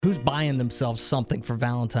Who's buying themselves something for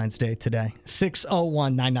Valentine's Day today?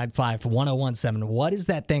 601-995-1017. What is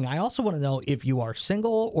that thing? I also want to know if you are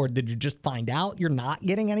single or did you just find out you're not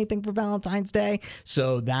getting anything for Valentine's Day?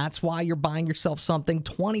 So that's why you're buying yourself something.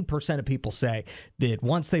 20% of people say that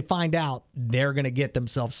once they find out, they're going to get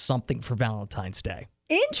themselves something for Valentine's Day.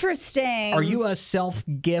 Interesting. Are you a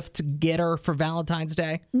self-gift getter for Valentine's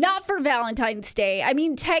Day? Not for Valentine's Day. I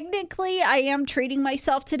mean, technically, I am treating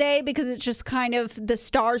myself today because it's just kind of the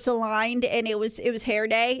stars aligned, and it was hair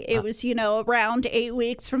day. It was, around 8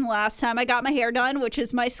 weeks from the last time I got my hair done, which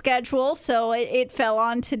is my schedule, so it fell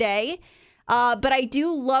on today. But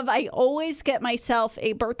I always get myself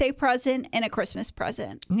a birthday present and a Christmas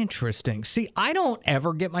present. Interesting. See, I don't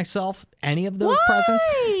ever get myself any of those Why? presents.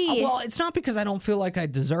 Well, it's not because I don't feel like I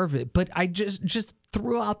deserve it, but I just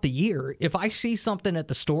throughout the year, if I see something at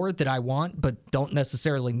the store that I want but don't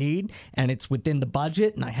necessarily need, and it's within the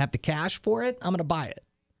budget and I have the cash for it, I'm going to buy it.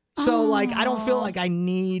 So, I don't feel like I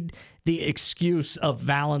need the excuse of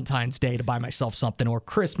Valentine's Day to buy myself something, or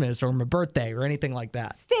Christmas, or my birthday, or anything like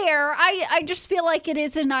that. Fair. I just feel like it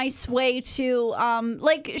is a nice way to,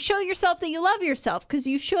 show yourself that you love yourself, because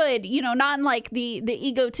you should, not in, the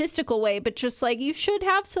egotistical way, but just, you should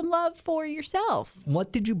have some love for yourself.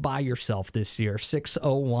 What did you buy yourself this year?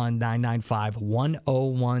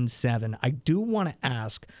 601-995-1017. I do want to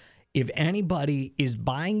ask, if anybody is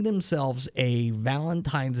buying themselves a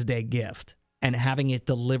Valentine's Day gift and having it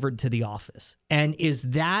delivered to the office, and is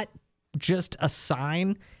that just a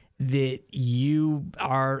sign that you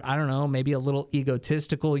are, I don't know, maybe a little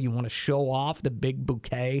egotistical, you want to show off the big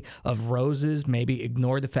bouquet of roses, maybe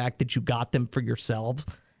ignore the fact that you got them for yourself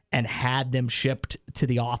and had them shipped to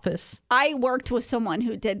the office? I worked with someone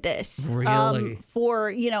who did this. Really? For,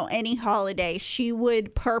 any holiday. She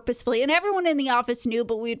would purposefully, and everyone in the office knew,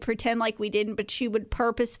 but we'd pretend like we didn't, but she would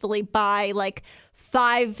purposefully buy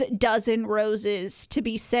 5 dozen roses to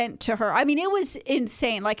be sent to her. I mean, it was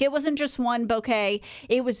insane. It wasn't just one bouquet.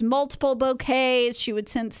 It was multiple bouquets. She would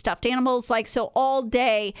send stuffed animals. So all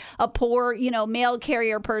day, a poor, mail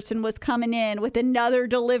carrier person was coming in with another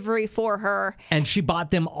delivery for her. And she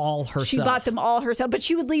bought them all herself. She bought them all herself, but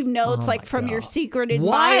she would leave notes from your secret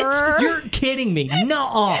admirer. What? You're kidding me.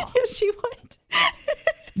 Nuh-uh. She would.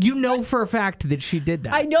 You know for a fact that she did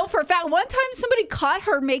that. I know for a fact. One time somebody caught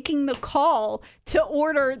her making the call to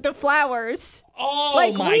order the flowers. Oh,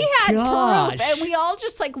 my we had gosh. proof, and we all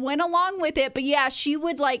just went along with it. But yeah, she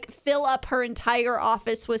would fill up her entire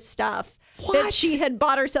office with stuff that she had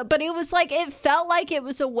bought herself. But it was it felt like it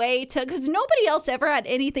was a way to, because nobody else ever had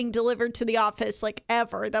anything delivered to the office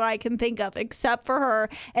ever that I can think of except for her,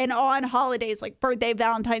 and on holidays birthday,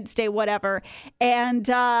 Valentine's Day, whatever. And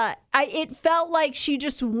it felt like she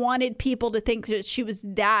just wanted people to think that she was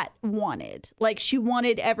that wanted. She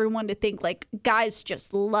wanted everyone to think guys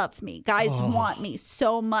just love me. Guys want me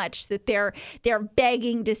so much that they're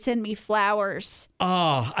begging to send me flowers.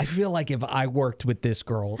 Oh, I feel like if I worked with this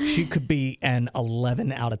girl, she could be an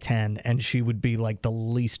 11 out of 10, and she would be the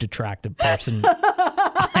least attractive person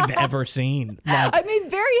I've ever seen. Very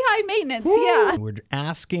high maintenance. Woo. Yeah. We're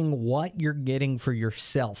asking what you're getting for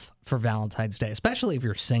yourself for Valentine's Day, especially if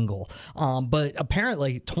you're single. But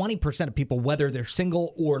apparently 20% of people, whether they're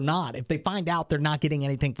single or not, if they find out they're not getting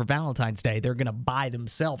anything for Valentine's Day, they're going to buy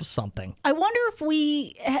themselves something. I wonder if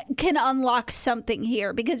we can unlock something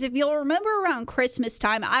here, because if you'll remember around Christmas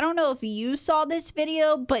time, I don't know if you saw this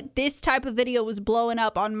video, but this type of video was blowing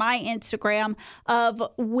up on my Instagram of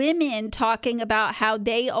women talking about how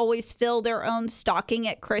they always fill their own stocking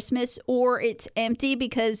at Christmas, or it's empty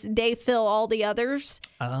because they fill all the others.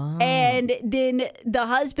 Oh. And then the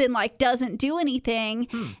husband doesn't do anything.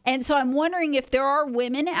 And so I'm wondering if there are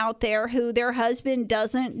women out there who their husband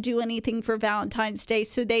doesn't do anything for Valentine's Day,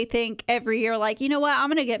 so they think every year you know what, I'm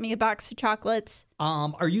going to get me a box of chocolates.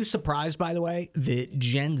 Are you surprised, by the way, that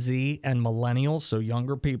Gen Z and millennials, so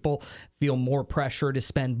younger people, feel more pressure to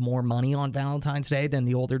spend more money on Valentine's Day than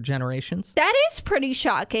the older generations? That is pretty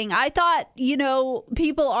shocking. I thought,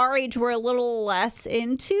 people our age were a little less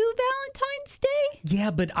into Valentine's Day.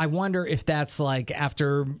 Yeah, but I wonder if that's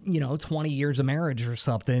after, 20 years of marriage or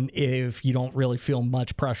something, if you don't really feel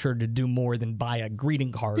much pressure to do more than buy a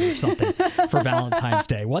greeting card or something for Valentine's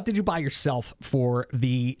Day. What did you buy yourself for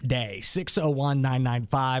the day? 601-995-1017.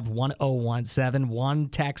 One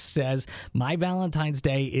text says, my Valentine's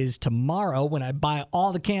Day is tomorrow when I buy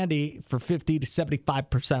all the candy for 50 to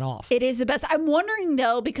 75% off. It is the best. I'm wondering interesting,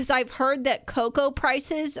 though, because I've heard that cocoa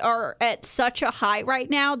prices are at such a high right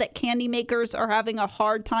now that candy makers are having a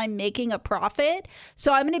hard time making a profit.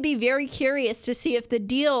 So I'm going to be very curious to see if the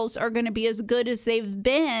deals are going to be as good as they've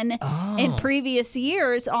been in previous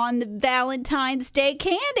years on the Valentine's Day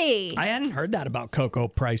candy. I hadn't heard that about cocoa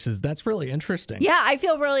prices. That's really interesting. Yeah, I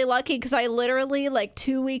feel really lucky because I literally, like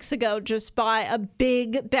 2 weeks ago, just bought a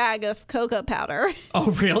big bag of cocoa powder.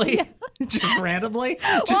 Oh, really? Yeah. Just randomly?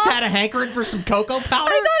 Just had a hankering for some cocoa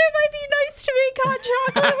powder? I thought it might be nice to make hot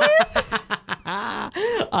chocolate with.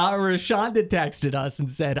 Rashawnda texted us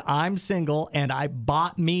and said, I'm single and I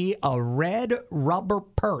bought me a red rubber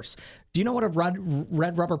purse. Do you know what a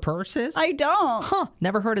red rubber purse is? I don't. Huh,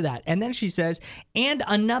 never heard of that. And then she says, and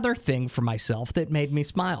another thing for myself that made me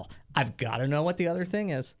smile. I've got to know what the other thing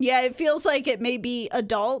is. Yeah, it feels like it may be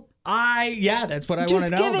adult. Yeah, that's what I want to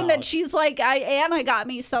know. Just given that she's like, I got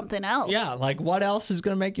me something else. Yeah, like what else is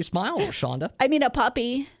going to make you smile, Rashawnda? I mean, a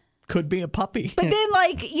puppy. Could be a puppy. But then,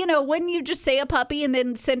 like, wouldn't you just say a puppy and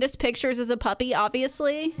then send us pictures of the puppy,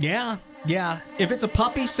 obviously? Yeah. If it's a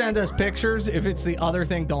puppy, send us pictures. If it's the other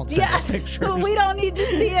thing, don't send us pictures. We don't need to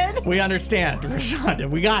see it. We understand, Rashawnda.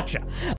 We gotcha.